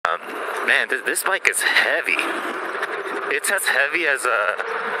Man, this bike is heavy. It's as heavy as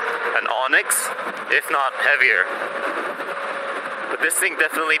an Onyx, if not heavier. But this thing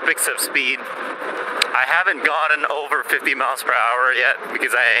definitely picks up speed. I haven't gotten over 50 miles per hour yet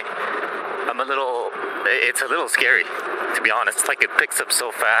because it's a little scary, to be honest. It's like it picks up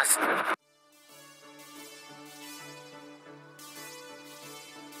so fast.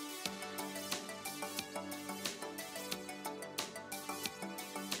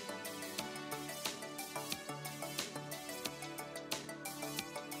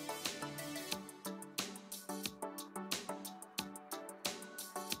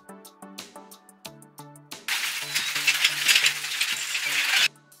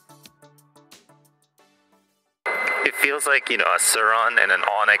 It feels like, a surron and an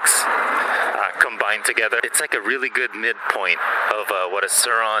onyx combined together. It's like a really good midpoint of what a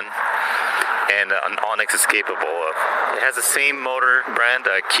surron and an onyx is capable of. It has the same motor brand,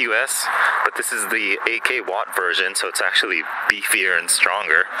 QS, but this is the 8kwatt version, so it's actually beefier and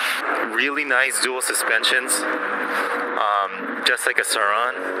stronger. Really nice dual suspensions, just like a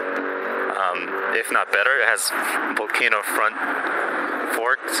surron, if not better. It has volcano front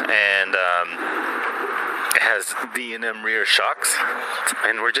forks and it has D&M rear shocks,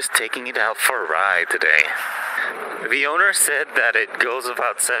 and we're just taking it out for a ride today. The owner said that it goes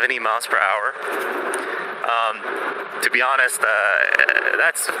about 70 miles per hour. To be honest,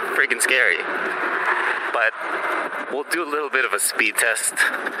 that's freaking scary. But we'll do a little bit of a speed test,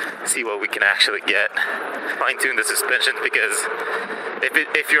 see what we can actually get. Fine tune the suspensions, because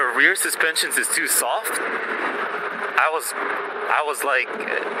if your rear suspensions is too soft, I was like,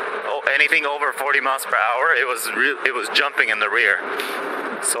 anything over 40 miles per hour, it was jumping in the rear.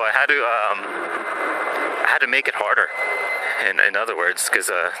 So I had to make it harder. In other words,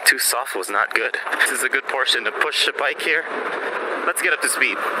 because too soft was not good. This is a good portion to push the bike here. Let's get up to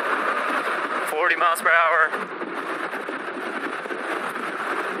speed. 40 miles per hour.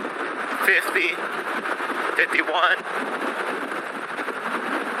 50. 51.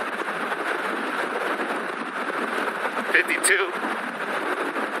 52.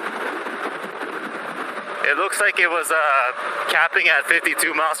 It looks like it was capping at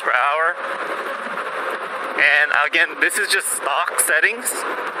 52 miles per hour. And again, this is just stock settings.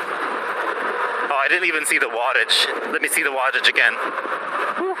 Oh, I didn't even see the wattage. Let me see the wattage again.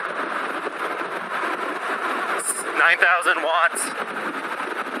 Whew. 9,000 watts.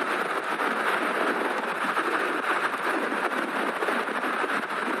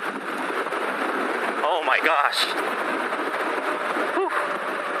 Oh my gosh. Whew.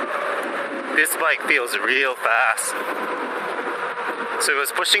 This bike feels real fast. So it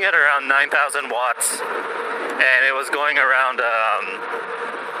was pushing at around 9,000 watts, and it was going around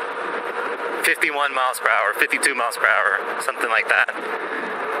 51 miles per hour, 52 miles per hour, something like that.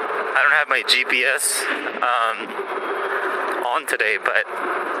 I don't have my GPS on today, but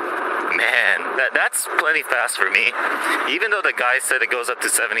man, that's plenty fast for me. Even though the guy said it goes up to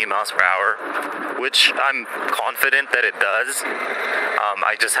 70 miles per hour, which I'm confident that it does.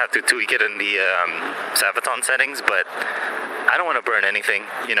 I just have to tweak it in the sabvoton settings, but I don't want to burn anything,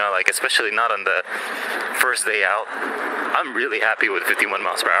 especially not on the first day out. I'm really happy with 51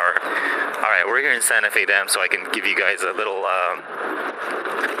 miles per hour. All right, we're here in Santa Fe Dam, so I can give you guys a little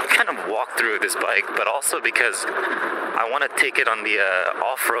kind of walk through this bike, but also because I want to take it on the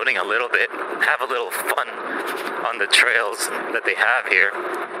off-roading a little bit, have a little fun on the trails that they have here.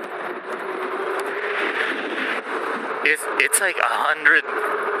 It's like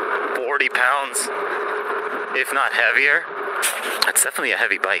 140 pounds, if not heavier. It's definitely a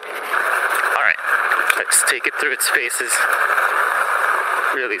heavy bike. All right, let's take it through its paces.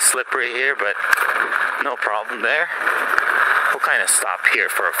 Really slippery here, but no problem there. We'll kind of stop here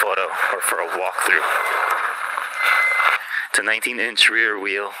for a photo or for a walkthrough. It's a 19-inch rear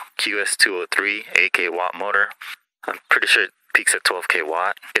wheel, QS203, 8kwatt motor. I'm pretty sure it peaks at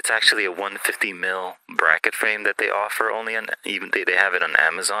 12kwatt. It's actually a 150 mil bracket frame that they offer only on, even they have it on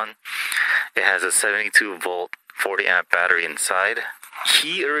Amazon. It has a 72 volt 40 amp battery inside.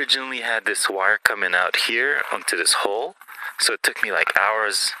 He originally had this wire coming out here onto this hole, so it took me like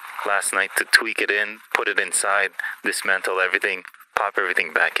hours last night to tweak it in, put it inside, dismantle everything, pop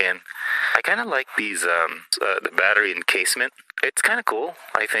everything back in. I kind of like these the battery encasement. It's kind of cool,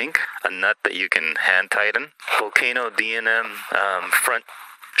 I think. A nut that you can hand tighten. Volcano D&M front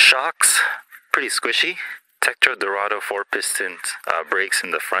shocks, pretty squishy. Tektro Dorado 4-piston brakes in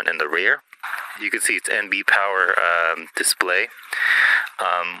the front and the rear. You can see it's NB power display.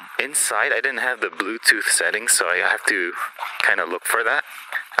 Inside, I didn't have the Bluetooth settings, so I have to kind of look for that.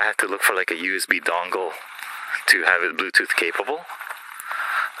 I have to look for like a USB dongle to have it Bluetooth capable.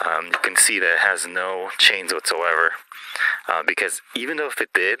 You can see that it has no chains whatsoever, because even though if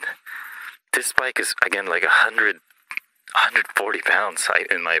it did, this bike is, again, like 140 pounds,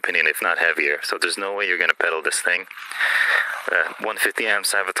 in my opinion, if not heavier. So there's no way you're going to pedal this thing. 150 amp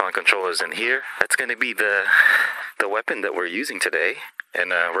sabvoton controllers in here. That's going to be the weapon that we're using today.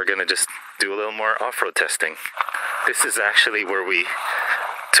 And we're going to just do a little more off-road testing. This is actually where we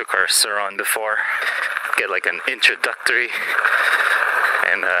took our surron before. Get like an introductory.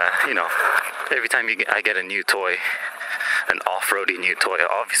 And, every time I get a new toy, an off-roady new toy,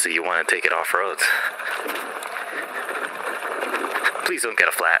 obviously you want to take it off-road. Please don't get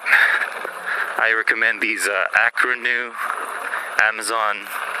a flat. I recommend these Acronew Amazon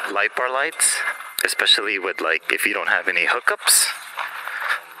light bar lights, especially with, like, if you don't have any hookups.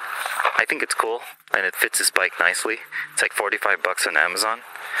 I think it's cool, and it fits this bike nicely. It's like $45 on Amazon.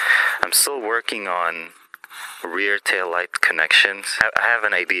 I'm still working on rear tail light connections. I have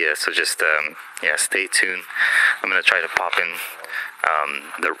an idea, so just stay tuned. I'm gonna try to pop in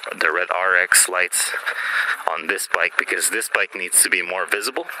the red RX lights on this bike, because this bike needs to be more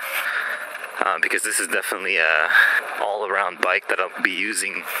visible, because this is definitely a all-around bike that I'll be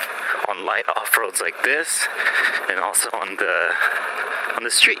using on light off-roads like this, and also on the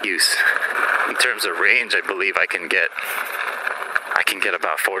street use. In terms of range, I believe I can get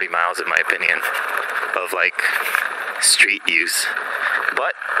about 40 miles, in my opinion, of like street use.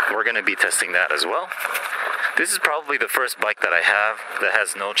 But we're gonna be testing that as well. This is probably the first bike that I have that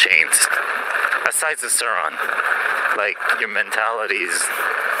has no chains, besides the surron. Like, your mentality's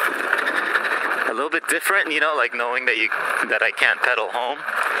a little bit different, like knowing that I can't pedal home.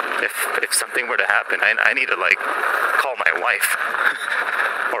 If something were to happen, I need to like call my wife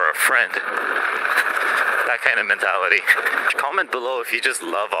or a friend. That kind of mentality. Comment below if you just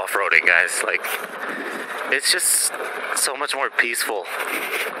love off-roading, guys. Like, it's just so much more peaceful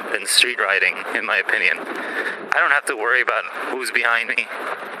than street riding, in my opinion. I don't have to worry about who's behind me.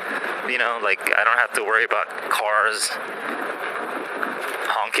 I don't have to worry about cars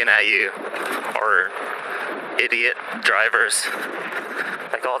honking at you or idiot drivers.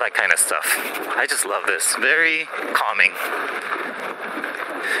 Like, all that kind of stuff. I just love this. Very calming.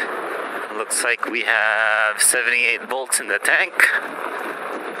 Looks like we have 78 volts in the tank.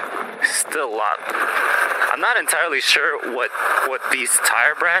 Still a lot. I'm not entirely sure what these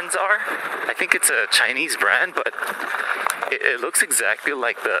tire brands are. I think it's a Chinese brand, but it looks exactly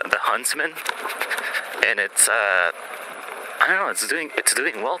like the Huntsman. And it's I don't know, it's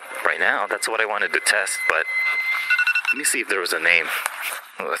doing well right now. That's what I wanted to test, but let me see if there was a name.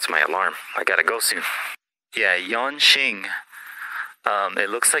 Oh, that's my alarm. I gotta go soon. Yeah, Yonxing. It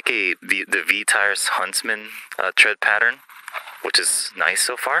looks like the V-Tires Huntsman tread pattern, which is nice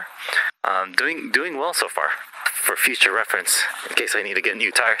so far. Doing well so far. For future reference, in case I need to get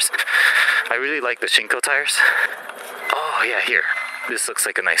new tires. I really like the Shinko tires. Oh yeah, here. This looks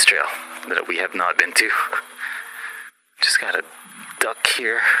like a nice trail that we have not been to. Just gotta duck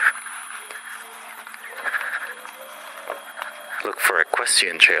here. Look for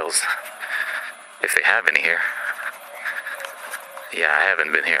equestrian trails, if they have any here. Yeah, I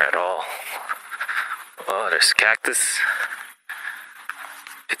haven't been here at all. Oh, there's cactus.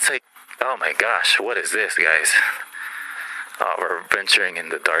 It's like, oh my gosh, what is this, guys? Oh, we're venturing in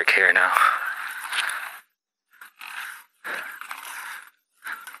the dark here now.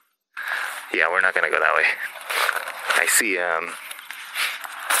 Yeah, we're not gonna go that way.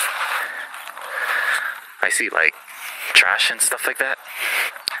 I see like trash and stuff like that.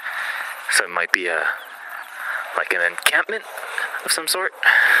 So it might be like an encampment of some sort.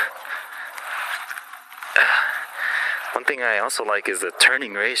 One thing I also like is the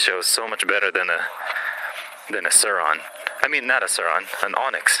turning ratio is so much better than a surron. I mean, not a surron, an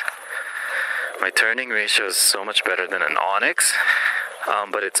onyx. My turning ratio is so much better than an onyx,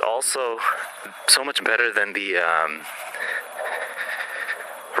 but it's also so much better than the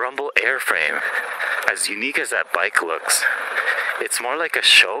Rumble airframe. As unique as that bike looks, it's more like a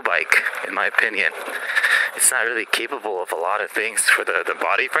show bike, in my opinion. It's not really capable of a lot of things for the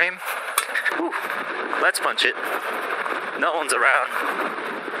body frame. Whew. Let's punch it. No one's around.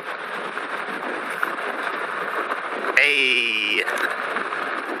 Hey!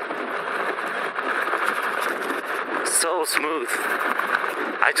 So smooth.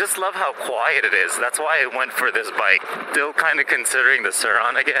 I just love how quiet it is. That's why I went for this bike. Still kind of considering the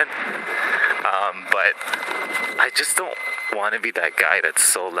surron again. But I just don't want to be that guy that's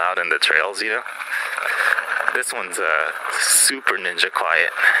so loud in the trails, This one's super ninja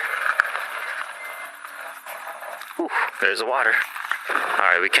quiet. Whew, there's the water.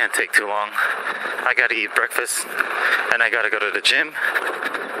 Alright, we can't take too long. I gotta eat breakfast, and I gotta go to the gym.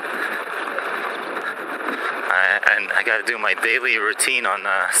 and I gotta do my daily routine on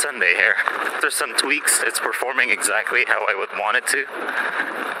Sunday here. There's some tweaks. It's performing exactly how I would want it to.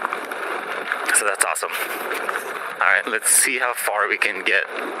 So that's awesome. Alright, let's see how far we can get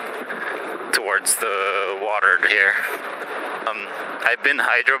towards the water here. I've been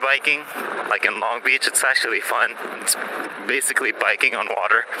hydro biking, like in Long Beach. It's actually fun. It's basically biking on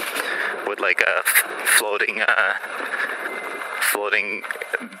water with like a floating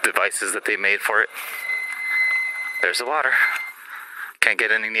devices that they made for it. There's the water. Can't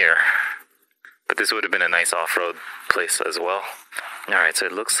get any nearer. But this would have been a nice off-road place as well. Alright, so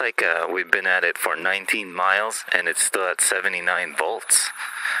it looks like we've been at it for 19 miles and it's still at 79 volts.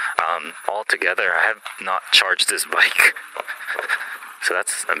 Altogether, I have not charged this bike. So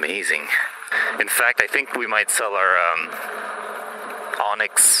that's amazing. In fact, I think we might sell our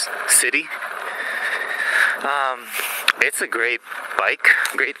Onyx City. It's a great bike,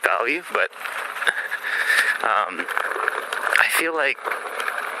 great value, but I feel like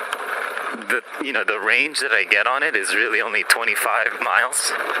the range that I get on it is really only 25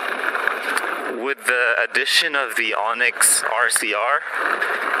 miles. With the addition of the Onyx RCR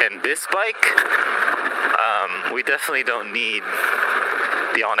and this bike, we definitely don't need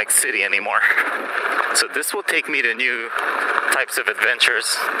the Onyx City anymore. So this will take me to new types of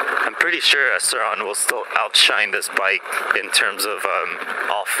adventures. I'm pretty sure a Surron will still outshine this bike in terms of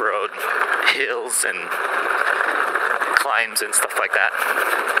off-road hills and climbs and stuff like that.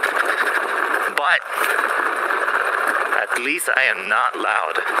 But at least I am not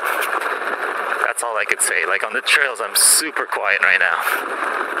loud. That's all I could say. Like on the trails, I'm super quiet right now.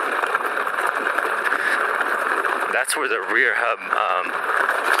 That's where the rear hub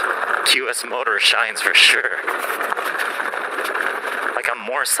QS motor shines for sure. Like I'm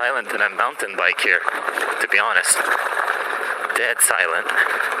more silent than a mountain bike here, to be honest. Dead silent.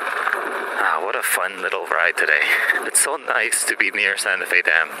 What a fun little ride today. It's so nice to be near Santa Fe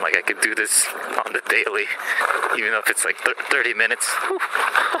Dam. Like I could do this on the daily, even if it's like 30 minutes.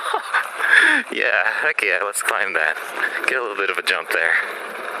 Yeah, heck yeah, let's climb that. Get a little bit of a jump there.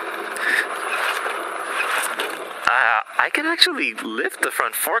 I can actually lift the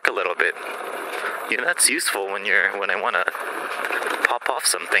front fork a little bit. You know, that's useful when I want to pop off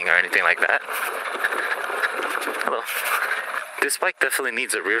something or anything like that. Hello. This bike definitely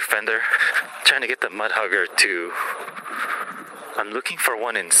needs a rear fender. I'm trying to get the mud hugger to... I'm looking for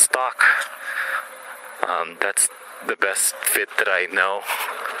one in stock. That's the best fit that I know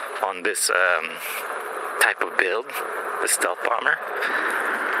on this type of build, the stealthbomber.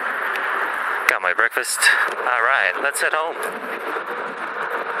 Got my breakfast. Alright, let's head home.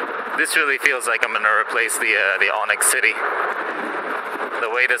 This really feels like I'm gonna replace the Onyx City. The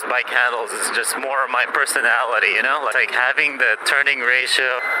way this bike handles is just more of my personality, you know? Like having the turning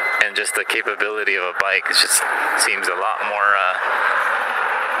ratio and just the capability of a bike, it just seems a lot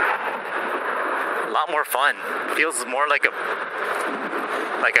more fun. Feels more like a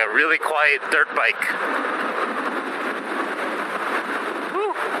really quiet dirt bike.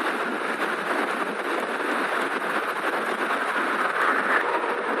 Woo.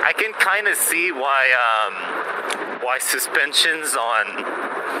 I can kind of see why suspensions on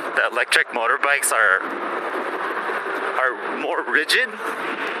the electric motorbikes are more rigid,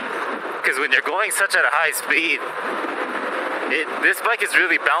 because when you're going such at a high speed, this bike is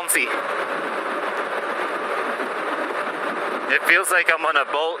really bouncy. It feels like I'm on a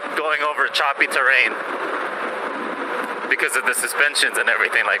boat going over choppy terrain because of the suspensions and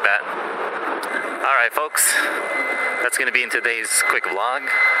everything like that. Alright folks, that's going to be in today's quick vlog.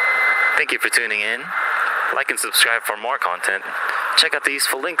 Thank you for tuning in. Like and subscribe for more content. Check out the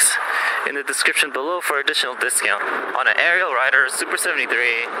useful links in the description below for additional discount on an arielrider,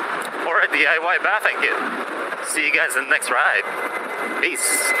 Super73, or a DIY bafang kit. See you guys in the next ride.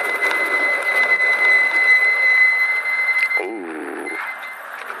 Peace. Ooh.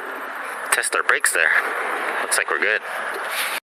 Test our brakes there. Looks like we're good.